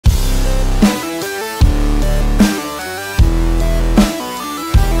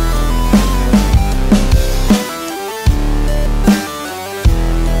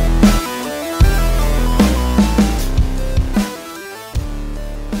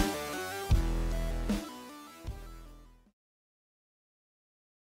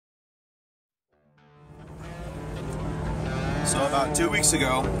So about 3 weeks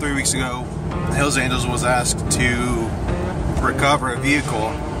ago, Hills Angels was asked to recover a vehicle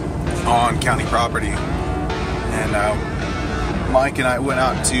on county property. And Mike and I went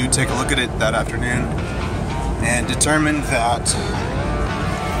out to take a look at it that afternoon and determined that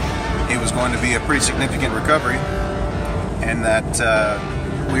it was going to be a pretty significant recovery and that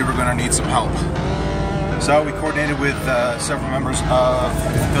we were going to need some help. So we coordinated with several members of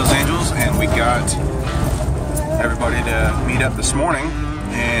Hills Angels, and we got everybody to meet up this morning,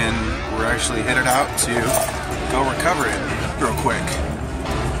 and we're actually headed out to go recover it real quick.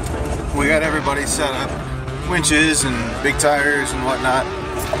 We got everybody set up, winches and big tires and whatnot.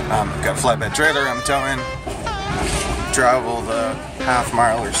 Got a flatbed trailer, I'm towing. Travel the half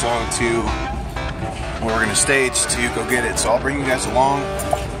mile or so to where we're going to stage to go get it. So I'll bring you guys along,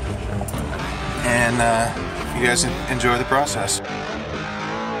 and you guys enjoy the process.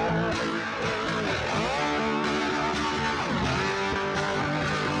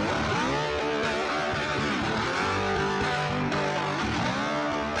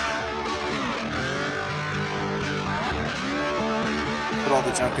 Put all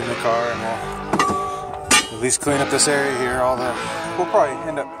the junk in the car, and we'll at least clean up this area here. We'll probably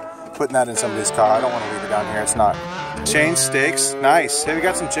end up putting that in somebody's car. I don't want to leave it down here. It's not. Chain stakes, nice. Hey, we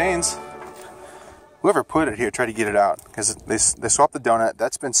got some chains. Whoever put it here tried to get it out because they swapped the donut.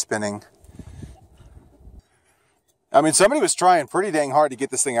 That's been spinning. I mean, somebody was trying pretty dang hard to get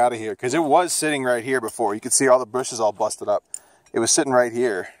this thing out of here because it was sitting right here before. You could see all the bushes all busted up. It was sitting right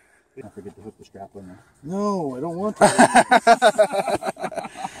here. Don't forget to hook the strap in there. No, I don't want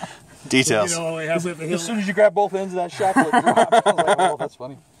that. Details. You know, as soon as you grab both ends of that shackle, it drops. I was like, oh, that's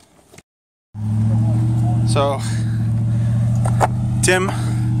funny. So, Tim,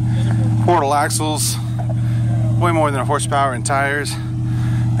 portal axles, way more than a horsepower in tires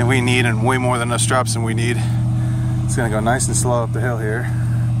than we need, and way more than enough straps than we need. It's gonna go nice and slow up the hill here.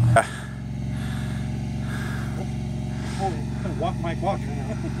 Walk, Mike, walk.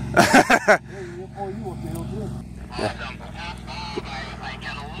 Yeah.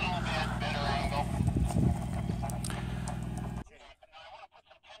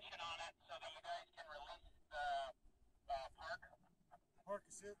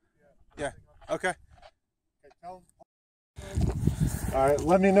 Yeah. Okay. All right,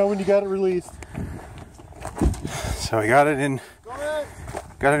 let me know when you got it released. So we got it in. Go ahead.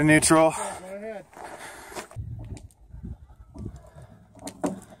 Got it in neutral. Go ahead.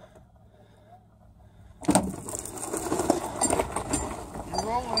 You're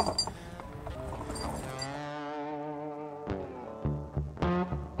rolling.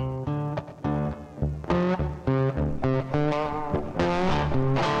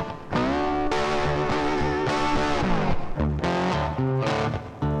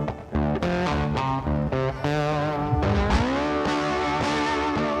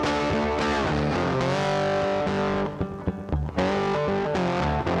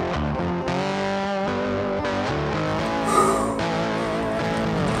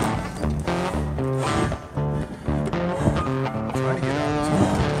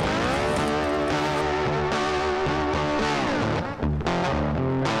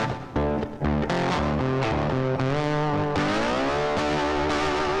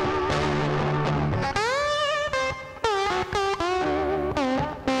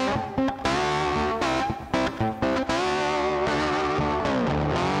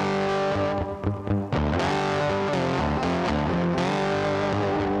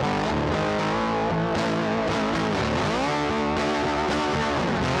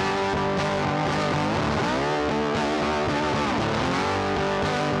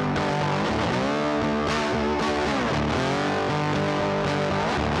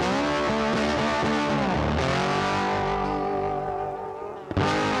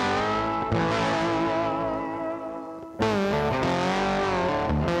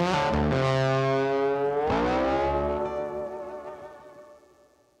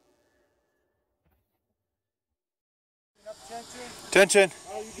 Attention.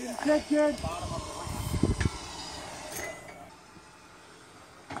 Are you getting attention?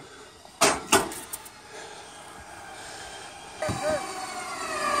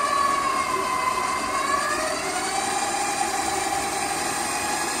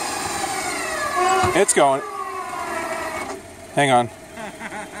 It's going. Hang on.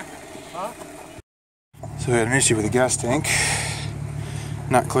 Huh? So we had an issue with the gas tank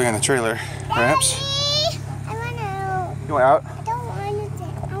not clearing the trailer ramps. I want out. You went out? I don't want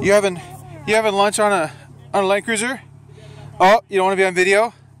to. You having lunch on a Land Cruiser? Oh, you don't want to be on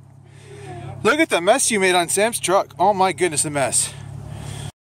video? Look at the mess you made on Sam's truck. Oh my goodness, the mess.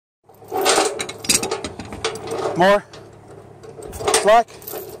 More? Slack.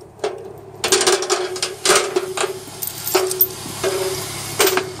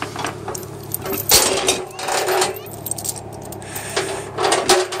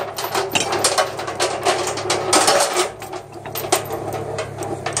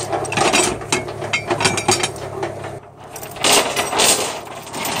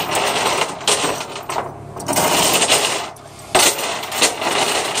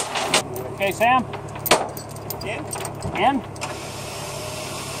 Okay, Sam? In?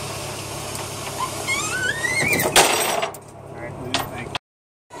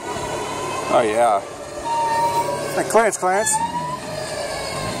 Oh yeah. Hey, Clarence.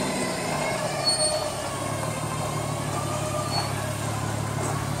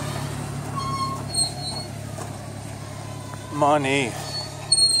 Money.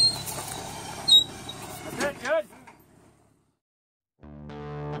 Good, good.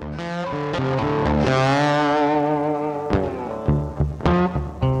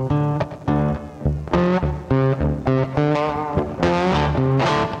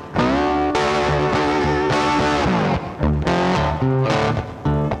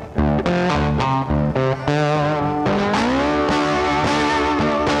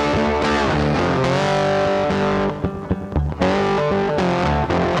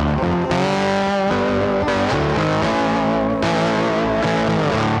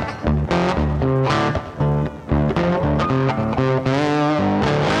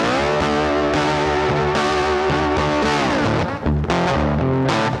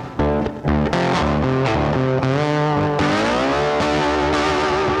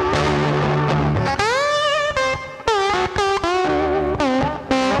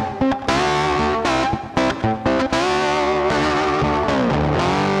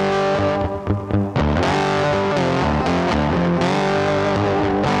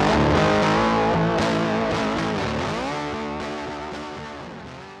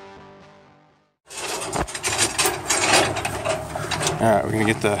 Alright, we're gonna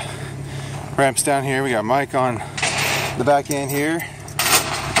get the ramps down here. We got Mike on the back end here.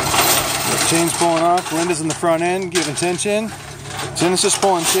 The chain's pulling off. Linda's in the front end, giving tension. Genesis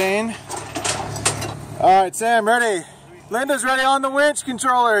pulling chain. Alright, Sam, ready? Linda's ready on the winch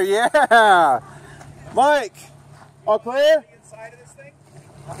controller. Yeah! Mike, all clear? Inside of this thing?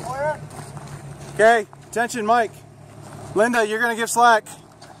 Okay, attention, Mike. Linda, you're gonna give slack.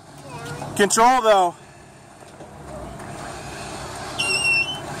 Control though.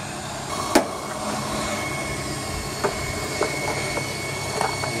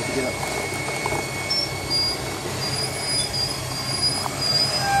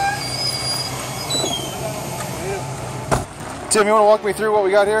 Tim, you want to walk me through what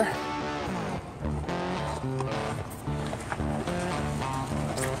we got here?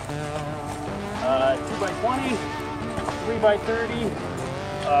 Uh, 2x20, 3x30,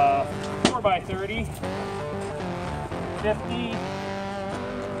 4x30, 50.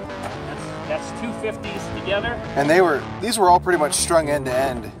 That's two 50s together. And these were all pretty much strung end to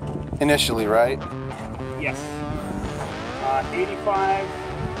end initially, right? Yes. 85.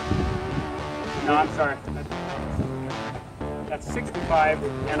 No, I'm sorry. That's 65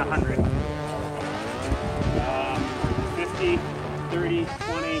 and 100. 50, 30,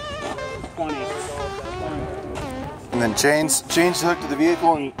 20, 20. And then chains hooked to the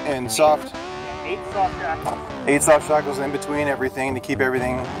vehicle and soft. 8 soft shackles. 8 soft shackles in between everything to keep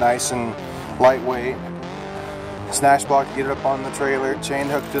everything nice and lightweight. Snatch block to get it up on the trailer. Chain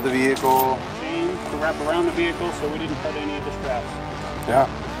hooked to the vehicle. Chain to wrap around the vehicle so we didn't cut any of the straps. Yeah,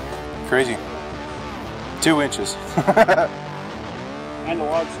 crazy. 2 inches. And the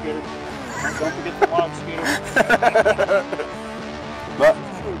log skidder. Don't forget the log skidder. But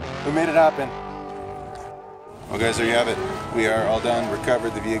we made it happen. Well guys, there you have it. We are all done,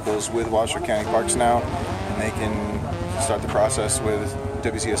 recovered the vehicles with Washoe County Parks now, and they can start the process with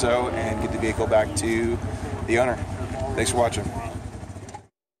WCSO and get the vehicle back to the owner. Thanks for watching.